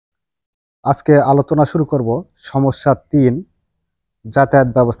আজকে আলোচনা শুরু করব সমস্যা 3 যাতায়াত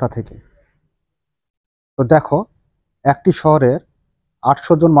ব্যবস্থা থেকে। তো দেখো, একটি শহরের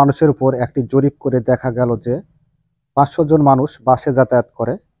 800 জন মানুষের উপর একটি জরিপ করে দেখা গেল যে 500 জন মানুষ বাসে যাতায়াত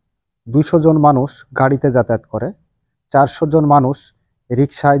করে, 200 জন মানুষ গাড়িতে যাতায়াত করে, 400 জন মানুষ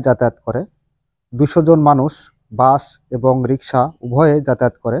রিকশায় যাতায়াত করে, 200 জন মানুষ বাস এবং রিকশা উভয়ে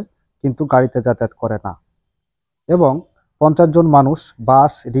যাতায়াত করে কিন্তু গাড়িতে যাতায়াত করে না, এবং 50 জন মানুষ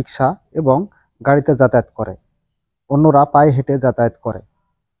বাস, রিকশা এবং গাড়িতে যাতায়াত করে, অন্যরা পায়ে হেঁটে যাতায়াত করে।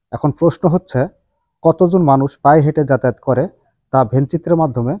 এখন প্রশ্ন হচ্ছে, কতজন মানুষ পায়ে হেঁটে যাতায়াত করে তা ভেনচিত্রের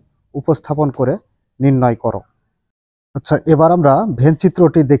মাধ্যমে উপস্থাপন করে নির্ণয় করো। আচ্ছা, এবার আমরা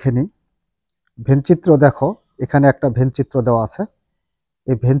ভেনচিত্রটি দেখে নিই। ভেনচিত্র দেখো, এখানে একটা ভেনচিত্র দেওয়া আছে।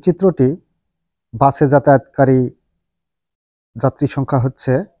 এই ভেনচিত্রটি বাসে যাতায়াতকারী যাত্রী সংখ্যা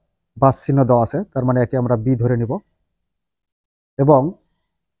হচ্ছে বাস চিহ্ন দেওয়া আছে, তার মানে একে আমরা বি ধরে নিব, এবং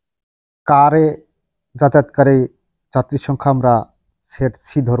কারে যাতায়াতকারী যাত্রী সংখ্যা আমরা সেট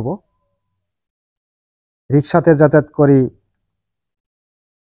সি ধরব, রিকশাতে যাতায়াতকারী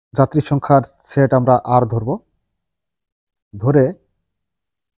যাত্রী সংখ্যার সেট আমরা আর ধরব। ধরে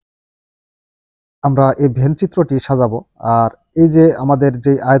আমরা এই ভেনচিত্রটি সাজাবো। আর এই যে আমাদের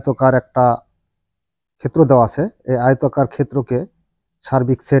যে আয়তকার একটা ক্ষেত্র দেওয়া আছে, এই আয়তকার ক্ষেত্রকে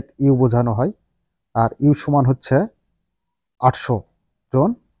সার্বিক সেট ইউ বোঝানো হয়। আর ইউ সমান হচ্ছে 800 জন।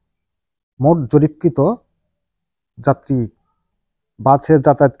 মোট জরিপকৃত যাত্রী বাসে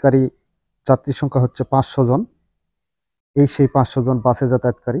যাতায়াতকারী যাত্রী সংখ্যা হচ্ছে 500 জন। এই সেই 500 জন বাসে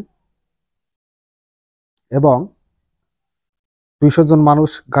যাতায়াতকারী, এবং 200 জন মানুষ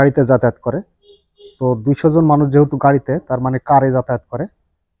গাড়িতে যাতায়াত করে। তো 200 জন মানুষ যেহেতু গাড়িতে, তার মানে কারে যাতায়াত করে,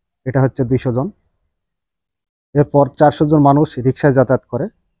 এটা হচ্ছে 200 জন। এরপর 400 জন মানুষ রিকশায় যাতায়াত করে,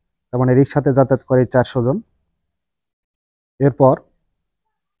 তার মানে রিকশাতে যাতায়াত করে 400 জন। এরপর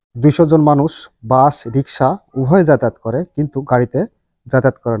 200 জন মানুষ বাস, রিকশা উভয়ে যাতায়াত করে কিন্তু গাড়িতে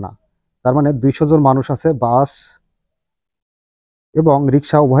যাতায়াত করে না, তার মানে 200 জন মানুষ আছে বাস এবং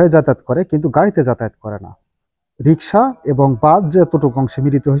রিকশা উভয়ে যাতায়াত করে কিন্তু গাড়িতে যাতায়াত করে না। রিকশা এবং বাস যতটুকু অংশে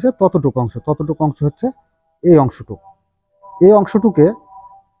মিলিত হয়েছে ততটুকু অংশ হচ্ছে এই অংশটুকু। এই অংশটুকে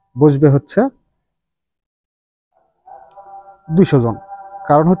বসবে হচ্ছে 200 জন।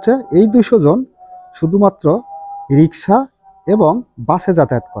 কারণ হচ্ছে এই 200 জন শুধুমাত্র রিকশা এবং বাসে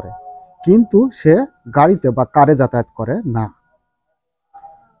যাতায়াত করে, কিন্তু সে গাড়িতে বা কারে যাতায়াত করে না।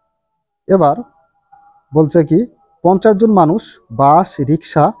 এবার বলছে কি, 50 জন মানুষ বাস,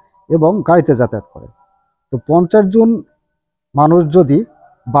 রিকশা এবং গাড়িতে যাতায়াত করে। তো 50 জন মানুষ যদি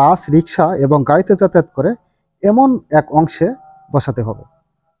বাস, রিকশা এবং গাড়িতে যাতায়াত করে এমন এক অংশে বসাতে হবে।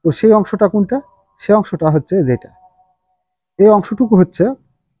 তো সেই অংশটা কোনটা? সেই অংশটা হচ্ছে যেটা, এই অংশটুকু হচ্ছে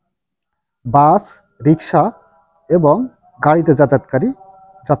বাস, রিকশা এবং গাড়িতে যাতায়াতকারী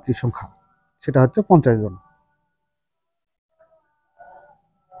যাত্রী সংখ্যা, সেটা হচ্ছে 50 জন।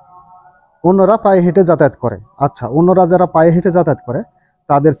 অন্যরা পায়ে হেঁটে যাতায়াত করে। আচ্ছা, অন্যরা যারা পায়ে হেঁটে যাতায়াত করে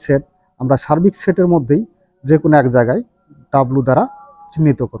তাদের সেট আমরা সার্বিক সেটের মধ্যেই যে কোনো এক জায়গায় ডাব্লু দ্বারা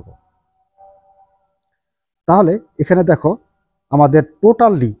চিহ্নিত করব। তাহলে এখানে দেখো, আমাদের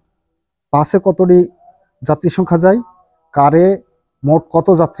টোটালি বাসে কতটি যাত্রী সংখ্যা যায়, কারে মোট কত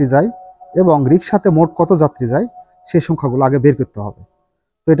যাত্রী যায় এবং রিকশাতে মোট কত যাত্রী যায়, সেই সংখ্যাগুলো আগে বের করতে হবে।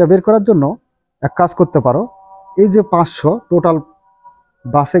 তো এটা বের করার জন্য এক কাজ করতে পারো, এই যে 500 টোটাল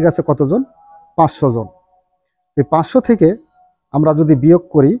বাসে গেছে কতজন? 500 জন। এই 500 থেকে আমরা যদি বিয়োগ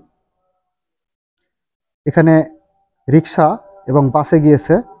করি, এখানে রিকশা এবং বাসে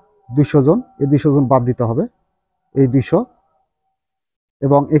গিয়েছে 200 জন, এই 200 জন বাদ দিতে হবে, এই 200।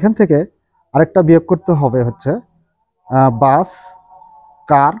 এবং এখান থেকে আরেকটা বিয়োগ করতে হবে হচ্ছে বাস,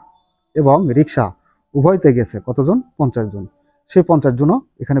 কার এবং রিকশা উভয়তে গেছে কতজন? 50 জন। সেই 50 জনও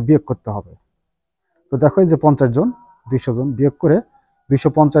এখানে বিয়োগ করতে হবে। তো দেখো, এই যে 50 জন, 200 জন বিয়োগ করে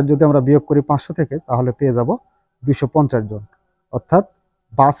 250 যদি আমরা বিয়োগ করি 500 থেকে, তাহলে পেয়ে যাব 250 জন। অর্থাৎ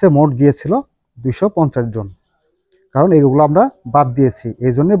বাসে মোট গিয়েছিল 250 জন। কারণ এগুলো আমরা বাদ দিয়েছি,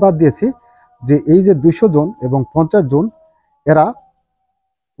 এই জন্যে বাদ দিয়েছি যে এই যে 200 জন এবং 50 জন এরা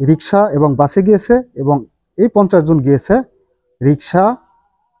রিকশা এবং বাসে গিয়েছে, এবং এই 50 জন গিয়েছে রিকশা,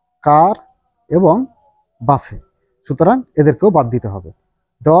 কার এবং বাসে। সুতরাং এদেরকেও বাদ দিতে হবে।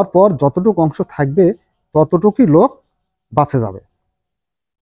 দেওয়ার পর যতটুকু অংশ থাকবে ততটুকুই লোক বাসে যাবে।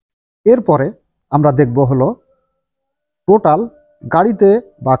 এরপরে আমরা দেখব হলো টোটাল গাড়িতে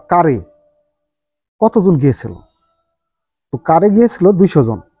বা কারে কতজন গিয়েছিল। তো কারে গিয়েছিল 200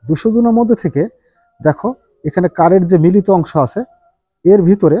 জন। 200 জনের মধ্যে থেকে দেখো, এখানে কারের যে মিলিত অংশ আছে এর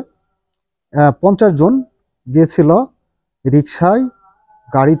ভিতরে 50 জন গিয়েছিল রিকশায়,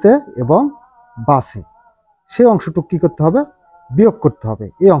 গাড়িতে এবং বাসে। সেই অংশটুকু কী করতে হবে? বিয়োগ করতে হবে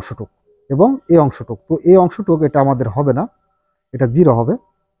এই অংশটুকু। এবং এই অংশটুক, তো এই অংশটুক এটা আমাদের হবে না, এটা 0 হবে।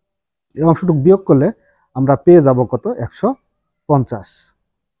 এই অংশটুক বিয়োগ করলে আমরা পেয়ে যাব কত, 150।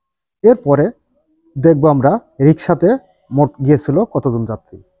 এরপরে দেখব আমরা রিক্সাতে মোট গিয়েছিল কতজন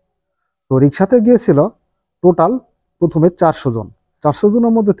যাত্রী। তো রিক্সাতে গিয়েছিল টোটাল প্রথমে 400 জন। 400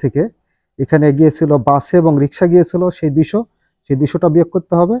 জনের মধ্যে থেকে এখানে গিয়েছিল বাসে এবং রিক্সা গিয়েছিল সেই 200টা বিয়োগ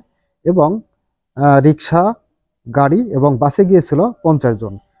করতে হবে, এবং রিক্সা, গাড়ি এবং বাসে গিয়েছিল 50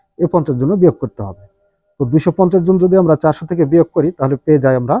 জন, এই 50 জনও বিয়োগ করতে হবে। তো 250 জন যদি আমরা 400 থেকে বিয়োগ করি তাহলে পেয়ে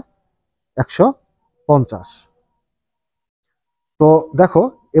যাই আমরা 150। তো দেখো,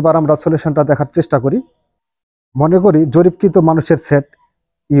 এবার আমরা সলিউশনটা দেখার চেষ্টা করি। মনে করি জরিপকৃত মানুষের সেট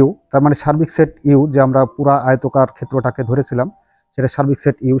ইউ, তার মানে সার্বিক সেট ইউ, যে আমরা পুরা আয়তকার ক্ষেত্রটাকে ধরেছিলাম, সেটা সার্বিক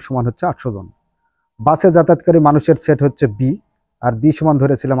সেট ইউ সমান হচ্ছে 800 জন। বাসে যাতায়াতকারী মানুষের সেট হচ্ছে বি, আর বি সমান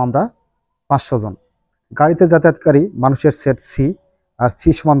ধরেছিলাম আমরা 500 জন। গাড়িতে যাতায়াতকারী মানুষের সেট সি, আর সি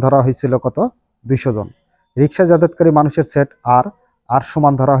সমান ধরা হয়েছিল কত, 200 জন। রিক্সায় যাতায়াতকারী মানুষের সেট আর, আর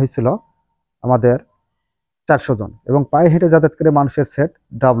সমান ধরা হয়েছিল আমাদের 400 জন। এবং পায়ে হেঁটে যাতায়াতকারী মানুষের সেট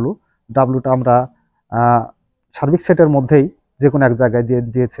ডাব্লু, ডাব্লুটা আমরা সার্বিক সেটের মধ্যেই যে কোনো এক জায়গায়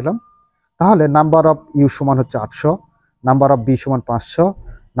দিয়েছিলাম। তাহলে নাম্বার অফ ইউ সমান হচ্ছে 800, নাম্বার অফ বি সমান 500,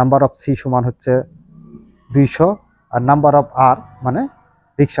 নাম্বার অফ সি সমান হচ্ছে 200, আর নাম্বার অফ আর মানে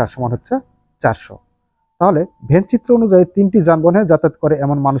রিক্সা সমান হচ্ছে 400। তাহলে ভেন চিত্র অনুযায়ী 3টি যানবাহনে যাতায়াত করে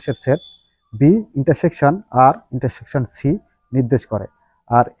এমন মানুষের সেট বি ইন্টারসেকশন আর ইন্টারসেকশন সি নির্দেশ করে।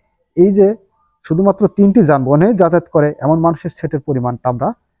 আর এই যে শুধুমাত্র 3টি যানবাহনে যাতায়াত করে এমন মানুষের সেটের পরিমাণটা আমরা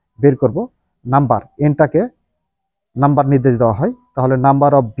বের করব। নাম্বার এনটাকে নাম্বার নির্দেশ দেওয়া হয়, তাহলে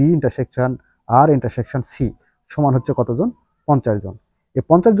number of B intersection R intersection C সমান হচ্ছে কতজন, 50 জন। এই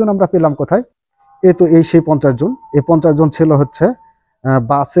 50 জন আমরা পেলাম কোথায়, তো এই সেই 50 জন। এই 50 জন ছিল হচ্ছে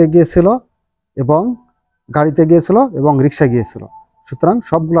বাসে গিয়েছিল এবং গাড়িতে গিয়েছিল এবং রিক্সা গিয়েছিল। সুতরাং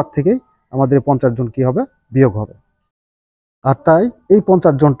সবগুলোর থেকেই আমাদের 50 জন কি হবে, বিয়োগ হবে। আর তাই এই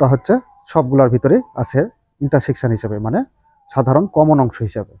 50 জনটা হচ্ছে সবগুলোর ভিতরে আছে ইন্টারসেকশন হিসেবে, মানে সাধারণ কমন অংশ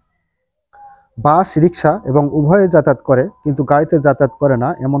হিসাবে। বাস, রিক্সা এবং উভয়ে যাতায়াত করে কিন্তু গাড়িতে যাতায়াত করে না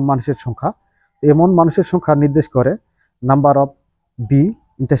এমন মানুষের সংখ্যা, এমন মানুষের সংখ্যা নির্দেশ করে নাম্বার অফ বি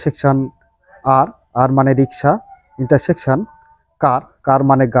ইন্টারসেকশন আর, আর মানে রিক্সা, ইন্টারসেকশন কার, কার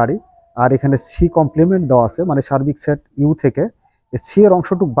মানে গাড়ি, আর এখানে সি কমপ্লিমেন্ট দেওয়া আছে, মানে সার্বিক সেট ইউ থেকে সি এর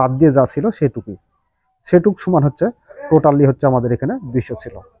অংশটুক বাদ দিয়ে যা ছিল সেটুকুই, সেটুক সমান হচ্ছে টোটালি হচ্ছে আমাদের এখানে 200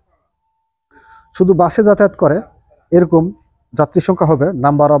 ছিল। শুধু বাসে যাতায়াত করে এরকম যাত্রী সংখ্যা হবে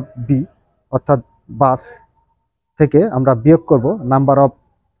নাম্বার অফ বি, অর্থাৎ বাস থেকে আমরা বিয়োগ করব number of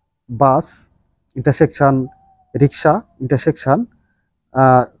bus intersection rickshaw intersection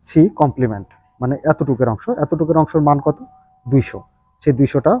C complement, মানে এতটুকুর অংশ, এতটুকুর অংশের মান কত, 200, সেই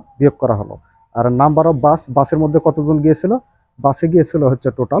 200টা বিয়োগ করা হলো। আর নাম্বার অফ বাস, বাসের মধ্যে কতজন গিয়েছিল, বাসে গিয়েছিল হচ্ছে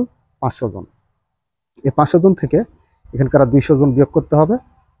টোটাল 500 জন। এই 500 জন থেকে এখানকার 200 জন বিয়োগ করতে হবে,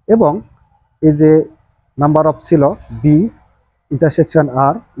 এবং এই যে নাম্বার অফ ছিল বি ইন্টারসেকশন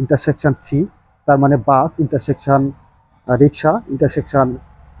আর ইন্টারসেকশন সি, তার মানে বাস ইন্টারসেকশন রিক্সা ইন্টারসেকশন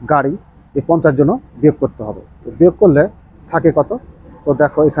গাড়ি, এই 50 জন বিয়োগ করতে হবে। তো বিয়োগ করলে থাকে কত, তো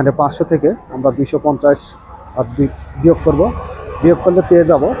দেখো এখানে 500 থেকে আমরা 250 আর বিয়োগ করব, বিয়োগ করলে পেয়ে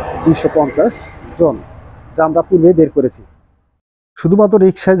যাব 250 জন, যা আমরা পূর্বে বের করেছি। শুধুমাত্র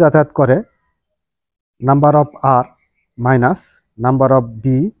রিক্সায় যাতায়াত করে number of R minus number of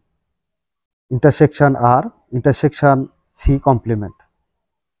B intersection R intersection C complement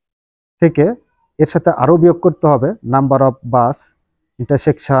থেকে এর সাথে আরও বিয়োগ করতে হবে number of bus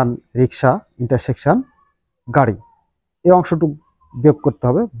intersection rickshaw intersection গাড়ি, এই অংশটুকু বিয়োগ করতে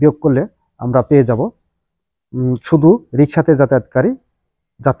হবে। বিয়োগ করলে আমরা পেয়ে যাব শুধু রিক্সাতে যাতায়াতকারী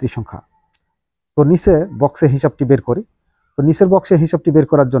যাত্রী সংখ্যা। তো নিচে বক্সে হিসাবটি বের করি। তো নিচের বক্সে হিসাবটি বের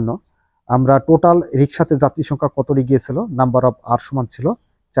করার জন্য আমরা টোটাল রিক্সাতে যাত্রী সংখ্যা কতটি গিয়েছিল, নাম্বার অফ আর সমান ছিল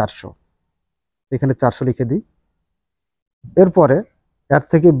 400, এখানে 400 লিখে দিই। এরপরে এর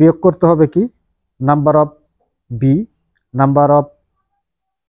থেকে বিয়োগ করতে হবে কি, number of B, number of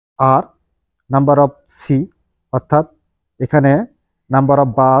R, number of C, অর্থাৎ এখানে number of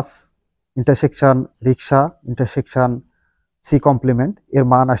bus intersection rickshaw intersection C complement, এর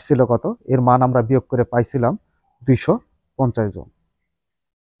মান আসছিল কত, এর মান আমরা বিয়োগ করে পাইছিলাম 250 জন,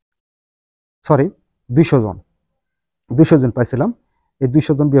 সরি 200 জন, 200 জন পাইছিলাম, এই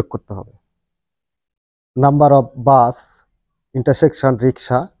 200 জন বিয়োগ করতে হবে। Number of bus intersection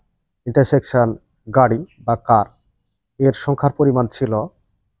rickshaw intersection গাড়ি বা কার, এর সংখ্যার পরিমাণ ছিল,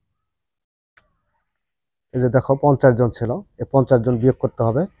 এই যে দেখো 50 জন ছিল, এই 50 জন বিয়োগ করতে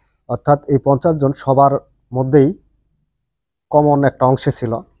হবে, অর্থাৎ এই 50 জন সবার মধ্যেই কমন একটা অংশে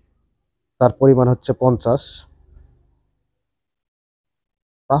ছিল, তার পরিমাণ হচ্ছে 50।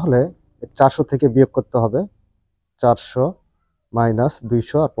 তাহলে 400 থেকে বিয়োগ করতে হবে। 400 মাইনাস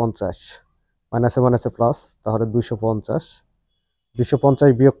 200 আর 50, মাইনাসে মাইনাসে প্লাস, তাহলে 250।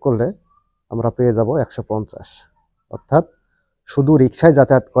 250 বিয়োগ করলে আমরা পেয়ে যাব 150, অর্থাৎ শুধু রিক্সায়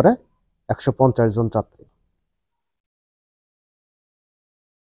যাতায়াত করে 150 জন যাত্রী।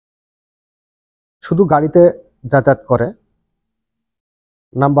 শুধু গাড়িতে যাতায়াত করে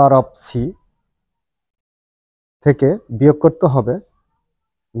নাম্বার অফ সি থেকে বিয়োগ করতে হবে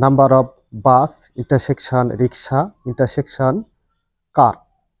number of bus intersection rickshaw intersection কার।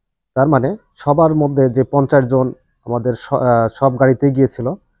 তার মানে সবার মধ্যে যে 50 জন আমাদের সব গাড়িতে গিয়েছিল,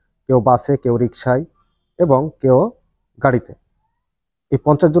 কেউ বাসে, কেউ রিক্সায় এবং কেউ গাড়িতে, এই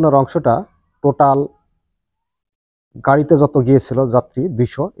 50 জনের অংশটা টোটাল গাড়িতে যত গিয়েছিল যাত্রী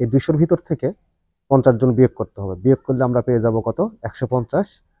 200, এই 200-র ভিতর থেকে 50 জন বিয়োগ করতে হবে। বিয়োগ করলে আমরা পেয়ে যাব কত? 150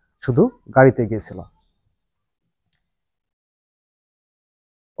 শুধু গাড়িতে গিয়েছিল।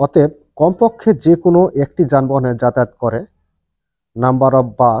 অতএব কমপক্ষে যে কোনো একটি যানবাহনে যাতায়াত করে number of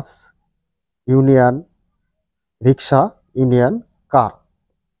bus union rickshaw union কার।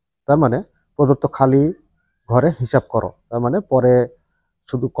 তার মানে প্রদত্ত খালি ঘরে হিসাব করো, তার মানে পরে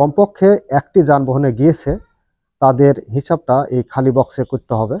শুধু কমপক্ষে একটি যানবাহনে গিয়েছে তাদের হিসাবটা এই খালি বক্সে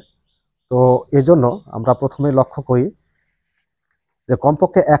করতে হবে। তো এজন্য আমরা প্রথমে লক্ষ্য করি যে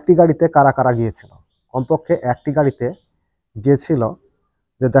কমপক্ষে একটি গাড়িতে কারা কারা গিয়েছিল। কমপক্ষে একটি গাড়িতে গিয়েছিল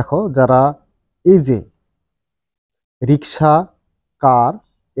যে দেখো, যারা এই যে রিক্সা কার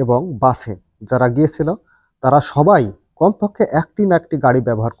এবং বাসে যারা গিয়েছিল তারা সবাই কমপক্ষে একটি না একটি গাড়ি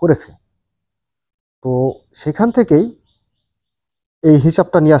ব্যবহার করেছে। তো সেখান থেকেই এই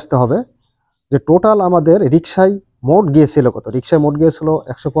হিসাবটা নিয়ে আসতে হবে যে টোটাল আমাদের রিক্সায় মোট গিয়েছিল কত। রিক্সায় মোট গিয়েছিল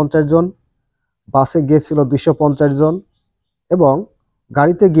 150 জন, বাসে গিয়েছিল 250 জন এবং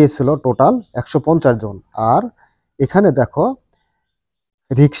গাড়িতে গিয়েছিল টোটাল 150 জন। আর এখানে দেখো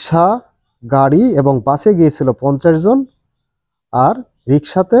রিক্সা গাড়ি এবং বাসে গিয়েছিল 50 জন আর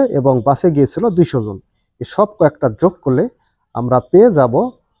রিক্সাতে এবং বাসে গিয়েছিল 200 জন। এই সব কয়েকটা যোগ করলে আমরা পেয়ে যাব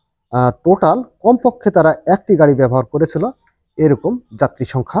টোটাল কমপক্ষে তারা একটি গাড়ি ব্যবহার করেছিল এরকম যাত্রী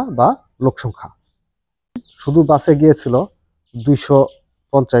সংখ্যা বা লোক সংখ্যা। শুধু বাসে গিয়েছিল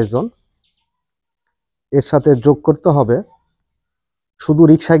 250 জন, এর সাথে যোগ করতে হবে শুধু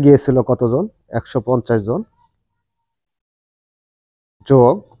রিক্সায় গিয়েছিল কতজন? 150 জন,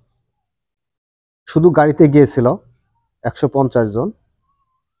 যোগ শুধু গাড়িতে গিয়েছিল 150 জন,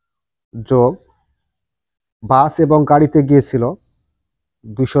 যোগ বাস এবং গাড়িতে গিয়েছিল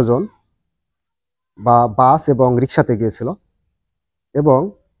 200 জন বা বাস এবং রিক্সাতে গিয়েছিল, এবং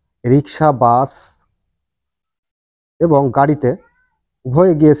রিক্সা বাস এবং গাড়িতে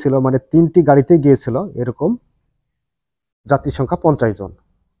উভয়ে গিয়েছিল, মানে 3টি গাড়িতে গিয়েছিল এরকম যাত্রী সংখ্যা 50 জন।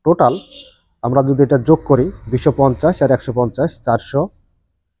 টোটাল আমরা যদি এটা যোগ করি 250 আর 150, 400,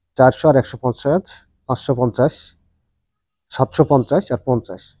 400 আর 150, 550, 750 আর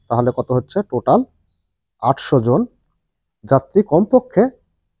 50, তাহলে কত হচ্ছে? টোটাল 800 জন যাত্রী কমপক্ষে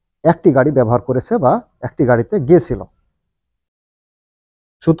একটি গাড়ি ব্যবহার করেছে বা একটি গাড়িতে গিয়েছিল।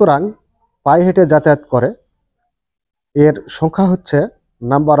 সুতরাং পায়ে হেঁটে যাতায়াত করে এর সংখ্যা হচ্ছে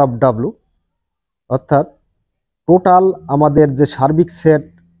নাম্বার অফ ডাব্লু, অর্থাৎ টোটাল আমাদের যে সার্বিক সেট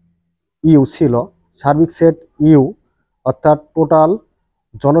ইউ ছিল, সার্বিক সেট ইউ অর্থাৎ টোটাল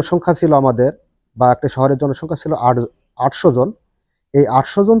জনসংখ্যা ছিল আমাদের, বা একটা শহরের জনসংখ্যা ছিল 800 জন। এই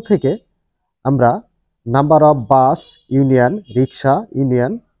 800 জন থেকে আমরা number of bus union rickshaw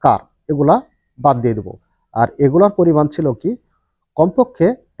union কার এগুলা বাদ দিয়ে দেব। আর এগুলার পরিমাণ ছিল কি? কমপক্ষে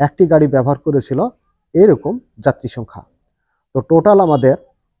একটি গাড়ি ব্যবহার করেছিল এরকম যাত্রী সংখ্যা। তো টোটাল আমাদের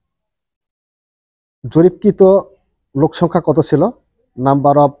জরিপকৃত লোক সংখ্যা কত ছিল?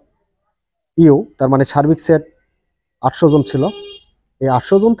 নাম্বার অফ ইউ, তার মানে সার্বিক সেট 800 জন ছিল। এই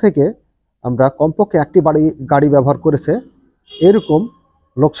 800 জন থেকে আমরা কমপক্ষে একটি গাড়ি ব্যবহার করেছে এরকম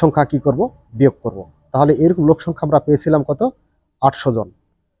লোক সংখ্যা কি করব? বিয়োগ করব। তাহলে এরকম লোক সংখ্যা আমরা পেয়েছিলাম কত? 800 জন।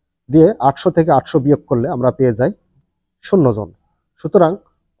 দিয়ে 800 থেকে 800 বিয়োগ করলে আমরা পেয়ে যাই 0 জন। সুতরাং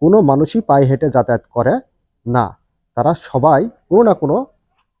কোনো মানুষই পায়ে হেঁটে যাতায়াত করে না, তারা সবাই কোনো না কোনো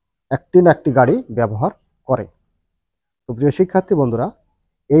একটি না একটি গাড়ি ব্যবহার করে। তো প্রিয় শিক্ষার্থী বন্ধুরা,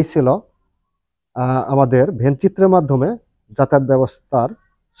 এই ছিল আমাদের ভেনচিত্রের মাধ্যমে যাতায়াত ব্যবস্থার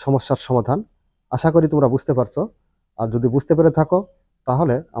সমস্যার সমাধান। আশা করি তোমরা বুঝতে পারছো। আর যদি বুঝতে পেরে থাকো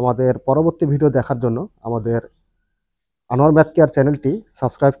তাহলে আমাদের পরবর্তী ভিডিও দেখার জন্য আমাদের আনোয়ার ম্যাথ কেয়ার চ্যানেলটি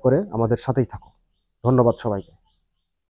সাবস্ক্রাইব করে আমাদের সাথেই থাকো। ধন্যবাদ সবাইকে।